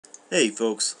Hey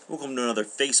folks, welcome to another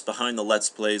Face Behind the Let's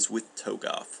Plays with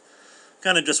Toegoff.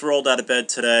 Kinda just rolled out of bed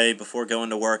today before going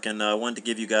to work and wanted to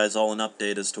give you guys all an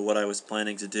update as to what I was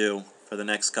planning to do for the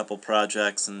next couple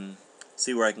projects and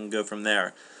see where I can go from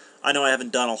there. I know I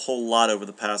haven't done a whole lot over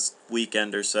the past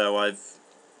weekend or so. I've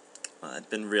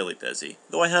been really busy.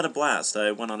 Though I had a blast.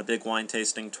 I went on a big wine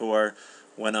tasting tour,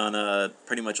 went on a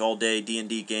pretty much all-day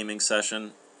D&D gaming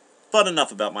session, but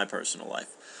enough about my personal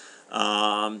life.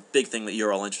 Big thing that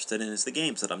you're all interested in is the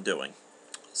games that I'm doing.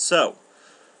 So,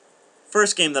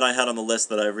 first game that I had on the list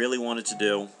that I really wanted to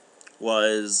do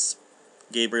was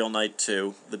Gabriel Knight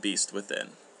 2, The Beast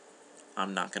Within.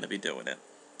 I'm not going to be doing it.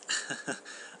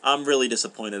 I'm really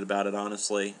disappointed about it,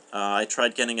 honestly. I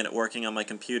tried getting it working on my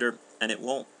computer, and it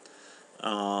won't.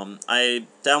 I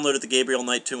downloaded the Gabriel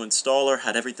Knight 2 installer,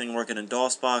 had everything working in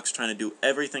DOSBox, trying to do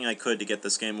everything I could to get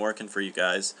this game working for you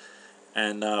guys.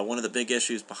 And one of the big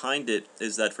issues behind it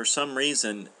is that for some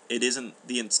reason, the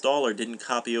installer didn't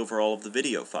copy over all of the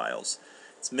video files.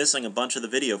 It's missing a bunch of the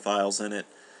video files in it,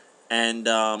 and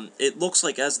it looks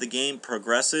like as the game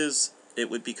progresses, it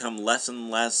would become less and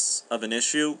less of an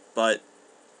issue, but,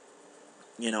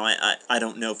 you know, I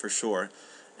don't know for sure.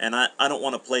 And I don't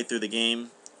want to play through the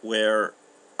game where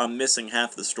I'm missing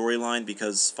half the storyline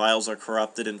because files are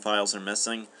corrupted and files are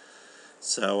missing.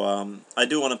 So, I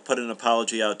do want to put an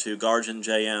apology out to Garjan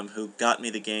JM, who got me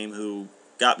the game, who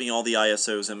got me all the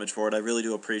ISO's image for it. I really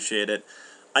do appreciate it.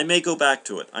 I may go back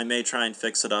to it. I may try and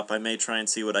fix it up. I may try and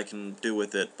see what I can do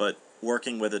with it, but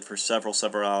working with it for several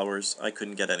hours, I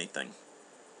couldn't get anything.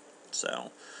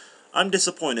 So, I'm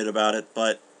disappointed about it,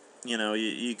 but, you know,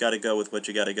 you gotta go with what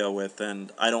you gotta go with,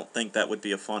 and I don't think that would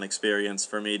be a fun experience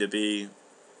for me to be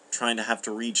trying to have to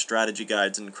read strategy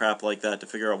guides and crap like that to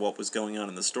figure out what was going on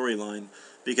in the storyline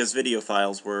because video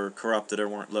files were corrupted or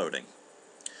weren't loading.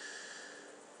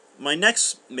 My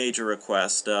next major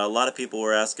request, a lot of people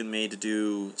were asking me to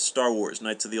do Star Wars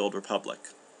Knights of the Old Republic.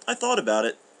 I thought about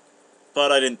it,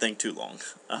 but I didn't think too long.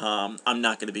 I'm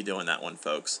not going to be doing that one,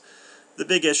 folks. The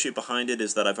big issue behind it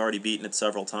is that I've already beaten it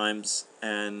several times,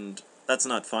 and that's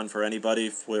not fun for anybody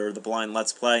for the blind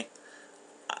Let's Play.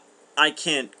 I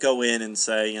can't go in and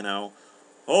say, you know,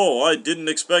 oh, I didn't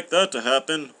expect that to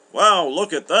happen. Wow,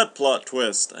 look at that plot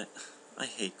twist. I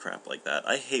hate crap like that.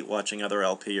 I hate watching other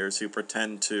LPers who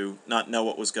pretend to not know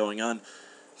what was going on.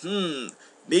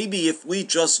 Maybe if we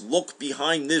just look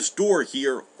behind this door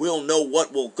here, we'll know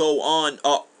what will go on.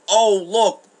 Oh,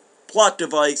 look, plot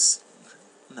device.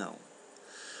 No.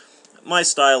 My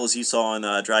style, as you saw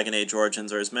in Dragon Age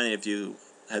Origins, or as many of you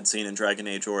had seen in Dragon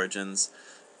Age Origins,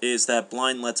 is that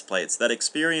blind Let's Play. It's that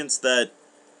experience that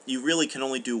you really can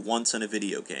only do once in a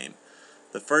video game.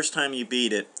 The first time you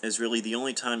beat it is really the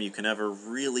only time you can ever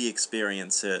really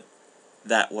experience it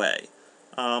that way.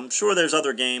 Sure, there's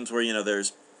other games where, you know,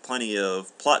 there's plenty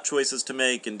of plot choices to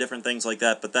make and different things like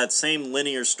that, but that same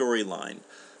linear storyline,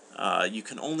 you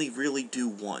can only really do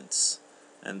once.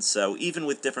 And so, even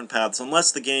with different paths,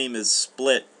 unless the game is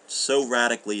split so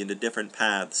radically into different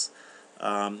paths,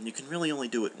 you can really only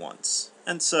do it once.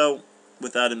 And so,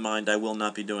 with that in mind, I will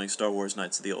not be doing Star Wars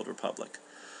Knights of the Old Republic.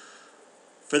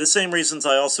 For the same reasons,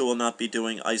 I also will not be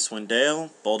doing Icewind Dale,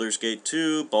 Baldur's Gate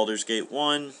 2, Baldur's Gate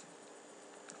 1,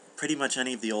 pretty much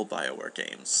any of the old BioWare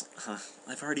games.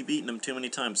 I've already beaten them too many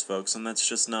times, folks, and that's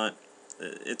just not...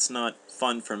 it's not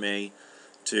fun for me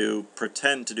to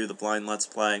pretend to do the blind Let's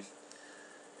Play.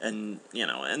 And, you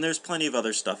know, and there's plenty of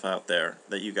other stuff out there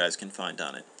that you guys can find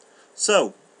on it.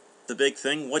 So, the big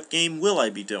thing, what game will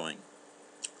I be doing?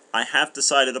 I have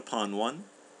decided upon one.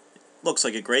 Looks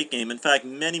like a great game. In fact,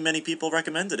 many people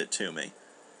recommended it to me.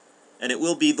 And it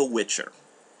will be The Witcher.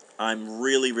 I'm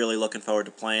really looking forward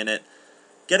to playing it.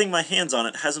 Getting my hands on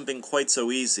it hasn't been quite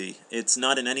so easy. It's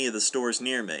not in any of the stores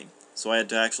near me, so I had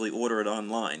to actually order it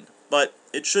online. But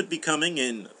it should be coming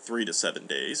in 3 to 7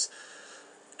 days.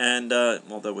 And,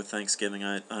 although with Thanksgiving,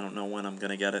 I don't know when I'm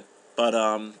going to get it.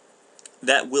 But,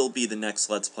 that will be the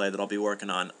next Let's Play that I'll be working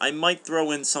on. I might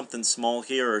throw in something small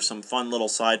here, or some fun little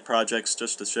side projects,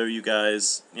 just to show you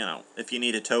guys, you know, if you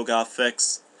need a Toegoff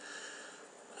fix.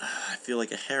 I feel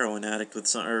like a heroin addict with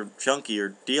some, or junkie,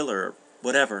 or dealer, or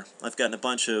whatever. I've gotten a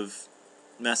bunch of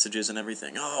messages and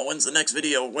everything. Oh, when's the next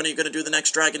video? When are you going to do the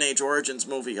next Dragon Age Origins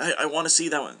movie? I want to see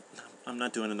that one. I'm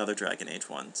not doing another Dragon Age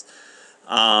ones.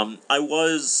 I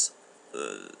was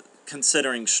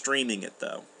considering streaming it,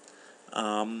 though.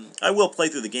 I will play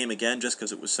through the game again just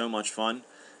because it was so much fun,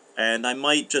 and I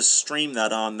might just stream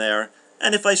that on there,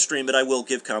 and if I stream it, I will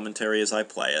give commentary as I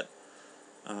play it.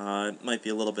 It might be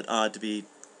a little bit odd to be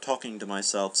talking to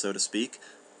myself, so to speak,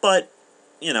 but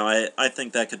you know, I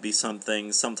think that could be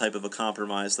something, some type of a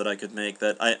compromise that I could make,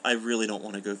 that I really don't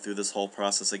want to go through this whole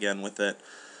process again with it.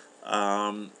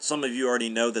 Some of you already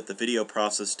know that the video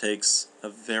process takes a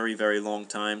very, very long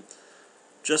time.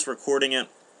 Just recording it,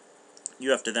 you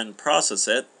have to then process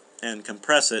it and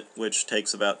compress it, which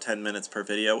takes about 10 minutes per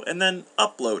video, and then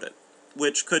upload it,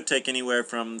 which could take anywhere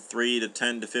from 3 to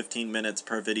 10 to 15 minutes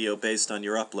per video based on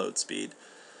your upload speed.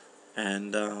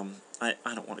 And I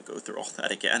don't want to go through all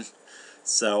that again.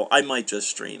 So I might just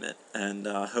stream it, and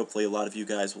hopefully a lot of you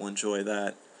guys will enjoy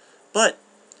that. But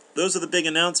those are the big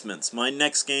announcements. My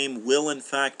next game will in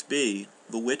fact be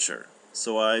The Witcher.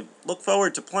 So I look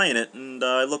forward to playing it, and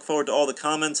I look forward to all the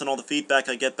comments and all the feedback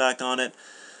I get back on it.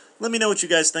 Let me know what you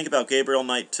guys think about Gabriel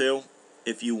Knight 2.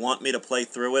 If you want me to play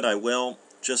through it, I will.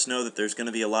 Just know that there's going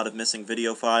to be a lot of missing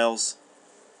video files.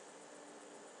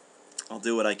 I'll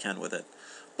do what I can with it.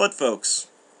 But folks,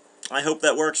 I hope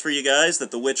that works for you guys,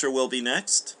 that The Witcher will be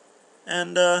next.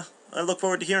 And I look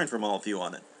forward to hearing from all of you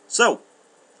on it. So,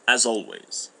 as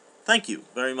always, thank you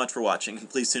very much for watching, and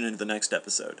please tune into the next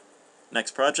episode.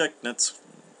 Next project, that's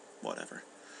whatever.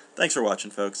 Thanks for watching,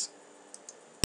 folks.